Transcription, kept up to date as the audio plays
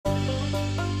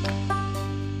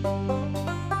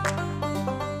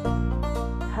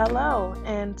Hello,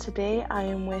 and today I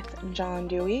am with John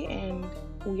Dewey, and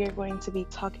we are going to be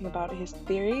talking about his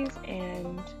theories.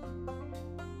 And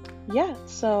yeah,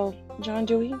 so John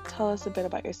Dewey, tell us a bit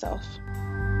about yourself.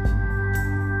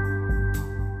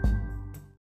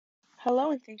 Hello,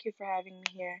 and thank you for having me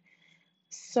here.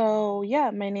 So,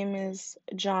 yeah, my name is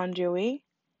John Dewey.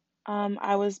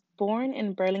 I was born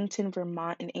in Burlington,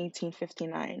 Vermont in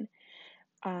 1859.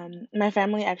 My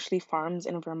family actually farms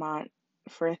in Vermont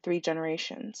for three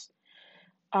generations.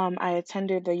 I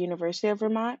attended the University of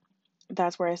Vermont.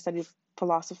 That's where I studied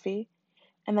philosophy.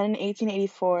 And then in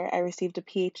 1884, I received a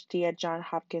PhD at Johns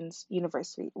Hopkins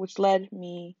University, which led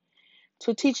me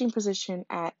to a teaching position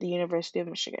at the University of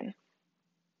Michigan.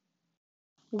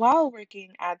 While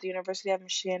working at the University of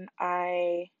Michigan,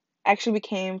 I actually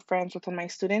became friends with one of my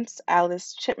students,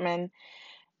 Alice Chipman,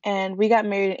 and we got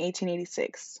married in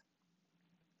 1886.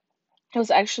 It was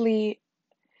actually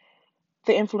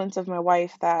the influence of my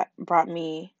wife that brought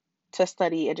me to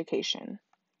study education.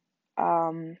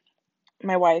 Um,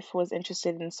 my wife was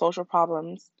interested in social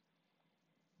problems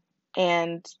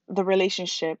and the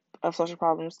relationship of social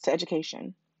problems to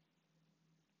education.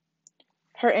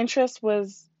 Her interest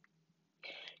was,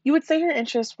 you would say her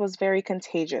interest was very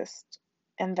contagious.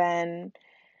 And then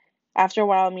after a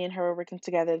while, me and her were working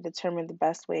together to determine the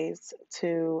best ways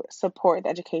to support the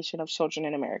education of children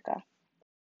in America.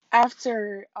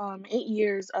 After 8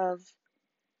 years of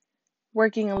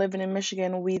working and living in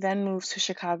Michigan, we then moved to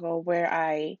Chicago, where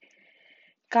I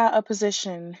got a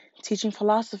position teaching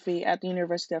philosophy at the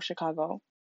University of Chicago.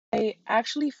 I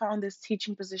actually found this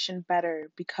teaching position better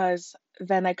because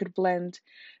then I could blend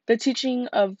the teaching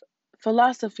of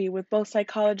philosophy with both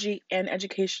psychology and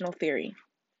educational theory.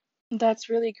 That's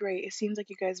really great. It seems like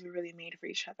you guys were really made for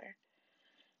each other.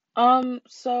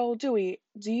 So Dewey,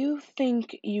 do you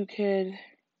think you could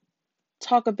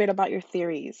talk a bit about your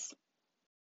theories?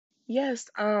 Yes,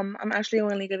 I'm actually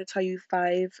only going to tell you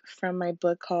five from my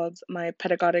book called My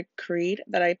Pedagogic Creed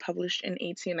that I published in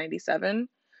 1897.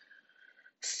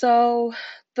 So,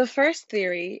 the first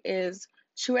theory is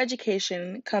true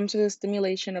education comes through the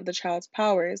stimulation of the child's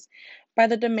powers by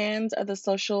the demands of the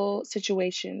social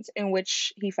situations in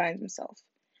which he finds himself.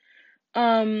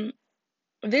 Um,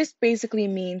 this basically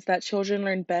means that children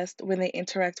learn best when they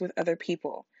interact with other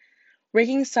people,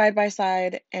 working side by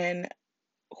side and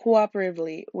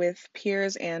cooperatively with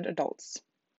peers and adults.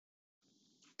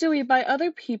 Dewey, by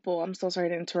other people, I'm so sorry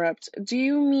to interrupt. Do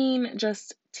you mean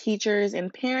just teachers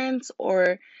and parents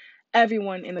or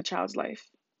everyone in the child's life?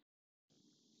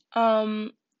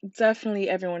 Um, Definitely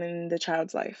everyone in the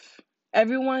child's life.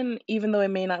 Everyone, even though it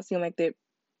may not seem like it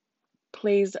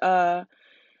plays a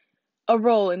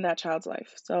role in that child's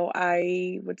life. So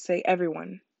I would say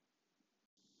everyone.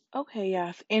 Okay,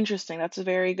 yeah, interesting. That's a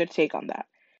very good take on that.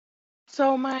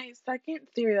 So my second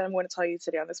theory that I'm going to tell you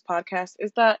today on this podcast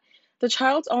is that the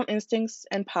child's own instincts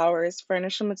and powers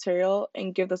furnish the material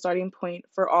and give the starting point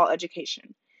for all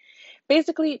education.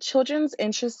 Basically, children's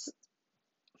interests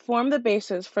form the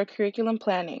basis for curriculum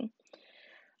planning.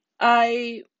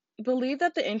 I believe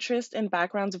that the interests and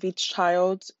backgrounds of each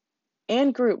child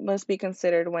and group must be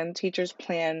considered when teachers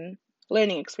plan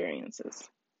learning experiences.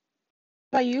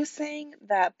 By you saying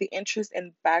that the interest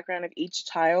and background of each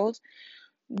child,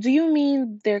 do you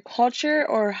mean their culture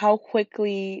or how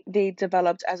quickly they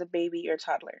developed as a baby or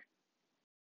toddler?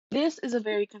 This is a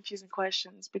very confusing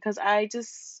question because I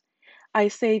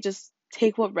say just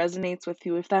take what resonates with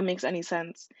you if that makes any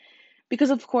sense. Because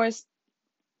of course,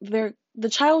 the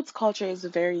child's culture is a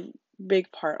very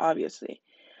big part, obviously.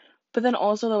 But then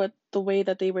also the way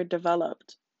that they were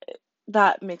developed,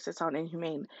 that makes it sound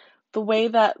inhumane. The way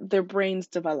that their brains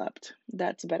developed,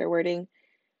 that's a better wording,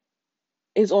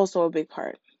 is also a big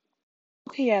part.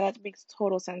 Okay, yeah, that makes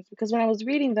total sense because when I was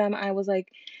reading them, I was like,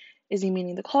 is he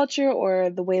meaning the culture or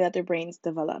the way that their brains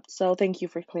developed? So thank you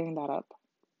for clearing that up.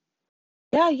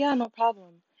 Yeah, yeah, no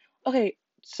problem. Okay,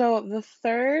 so the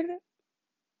third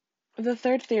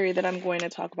theory that I'm going to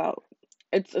talk about,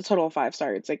 it's a total of five,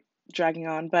 sorry, it's like dragging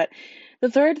on, but the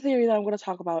third theory that I'm going to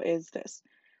talk about is this.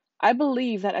 I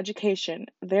believe that education,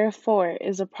 therefore,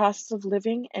 is a process of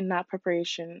living and not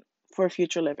preparation for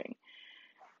future living.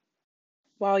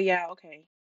 Well, yeah, okay.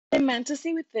 What I meant to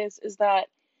say with this is that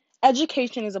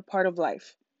education is a part of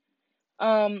life.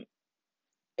 Um,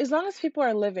 as long as people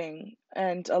are living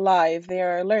and alive, they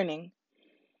are learning.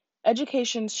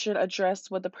 Education should address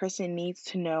what the person needs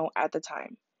to know at the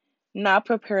time, not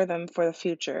prepare them for the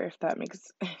future, if that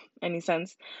makes any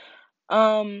sense.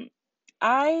 Um,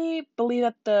 I believe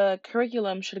that the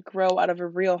curriculum should grow out of a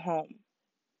real home,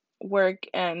 work,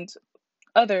 and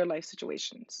other life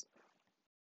situations.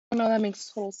 No, that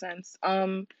makes total sense.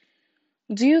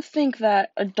 Do you think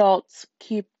that adults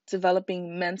keep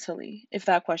developing mentally, if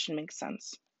that question makes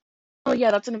sense? Oh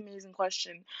yeah, that's an amazing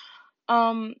question.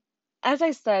 Um, as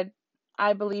I said,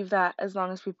 I believe that as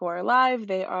long as people are alive,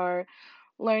 they are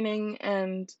learning,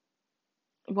 and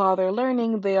while they're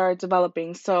learning, they are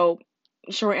developing. So,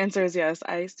 short answer is yes.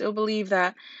 I still believe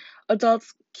that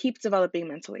adults keep developing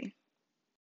mentally.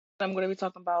 What I'm going to be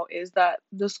talking about is that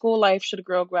the school life should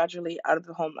grow gradually out of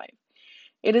the home life.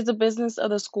 It is the business of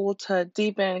the school to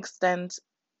deepen and extend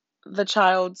the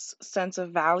child's sense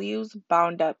of values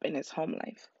bound up in his home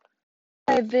life.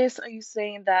 By this, are you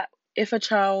saying that if a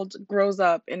child grows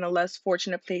up in a less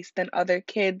fortunate place than other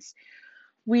kids,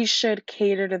 we should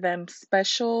cater to them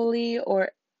specially,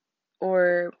 or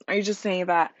are you just saying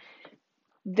that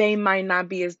they might not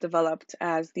be as developed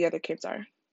as the other kids are?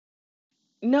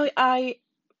 No,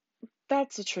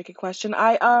 that's a tricky question.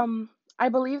 I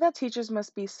believe that teachers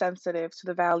must be sensitive to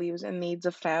the values and needs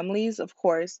of families, of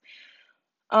course.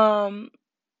 Um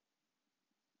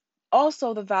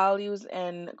Also, the values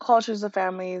and cultures of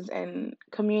families and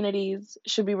communities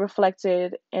should be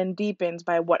reflected and deepened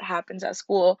by what happens at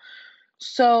school.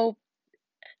 So,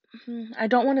 I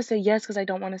don't want to say yes because I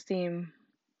don't want to seem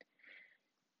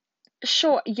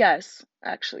sure. Yes,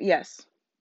 actually, yes.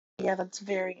 Yeah, that's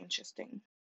very interesting.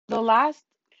 The last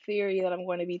theory that I'm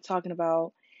going to be talking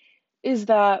about is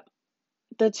that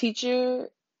the teacher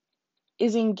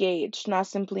is engaged not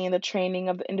simply in the training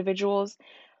of the individuals,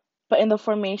 but in the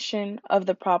formation of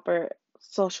the proper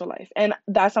social life. And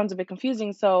that sounds a bit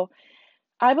confusing. So,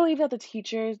 I believe that the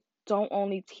teachers don't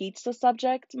only teach the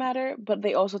subject matter, but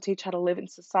they also teach how to live in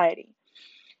society.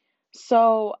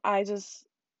 So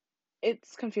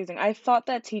it's confusing. I thought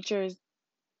that teachers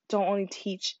don't only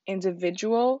teach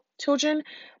individual children,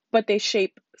 but they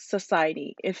shape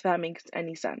society, if that makes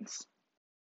any sense.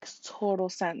 Makes total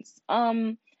sense.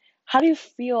 How do you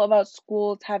feel about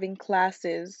schools having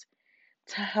classes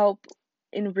to help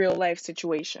in real life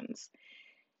situations?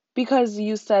 Because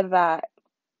you said that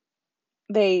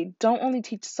they don't only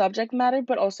teach subject matter,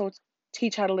 but also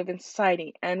teach how to live in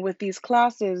society. And with these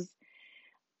classes,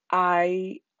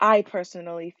 I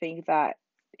personally think that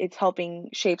it's helping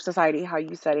shape society, how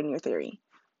you said in your theory.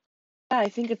 Yeah, I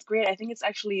think it's great. I think it's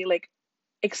actually like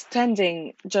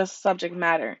extending just subject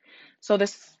matter. So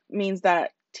this means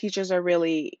that teachers are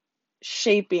really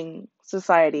shaping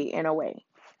society in a way.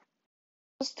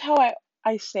 Just how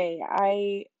I say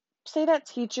that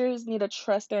teachers need to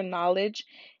trust their knowledge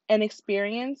and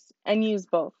experience and use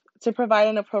both to provide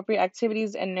an appropriate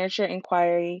activities and nurture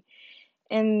inquiry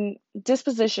and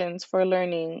dispositions for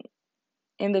learning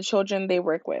in the children they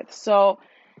work with. So,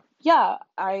 yeah,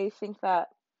 I think that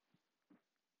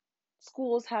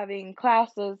schools having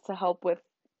classes to help with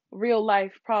real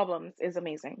life problems is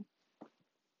amazing.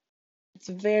 It's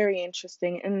very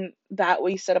interesting. And that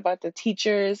what you said about the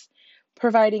teachers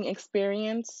providing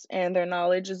experience and their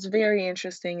knowledge is very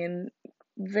interesting and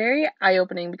very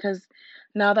eye-opening because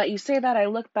now that you say that, I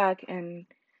look back and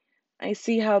I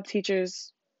see how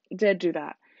teachers did do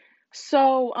that.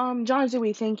 So, John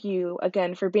Dewey, thank you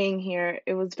again for being here.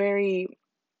 It was very,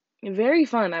 very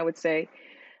fun, I would say.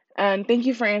 And thank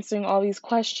you for answering all these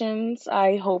questions.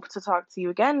 I hope to talk to you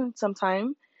again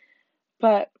sometime.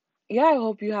 But yeah, I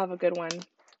hope you have a good one.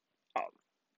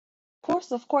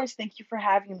 Of course. Thank you for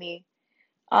having me.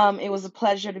 It was a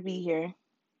pleasure to be here.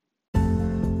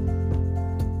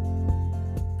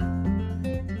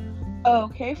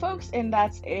 Okay, folks, and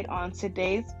that's it on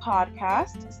today's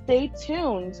podcast. Stay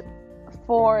tuned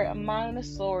for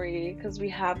Montessori because we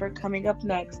have her coming up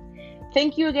next.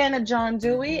 Thank you again to John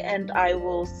Dewey, and I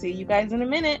will see you guys in a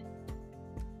minute.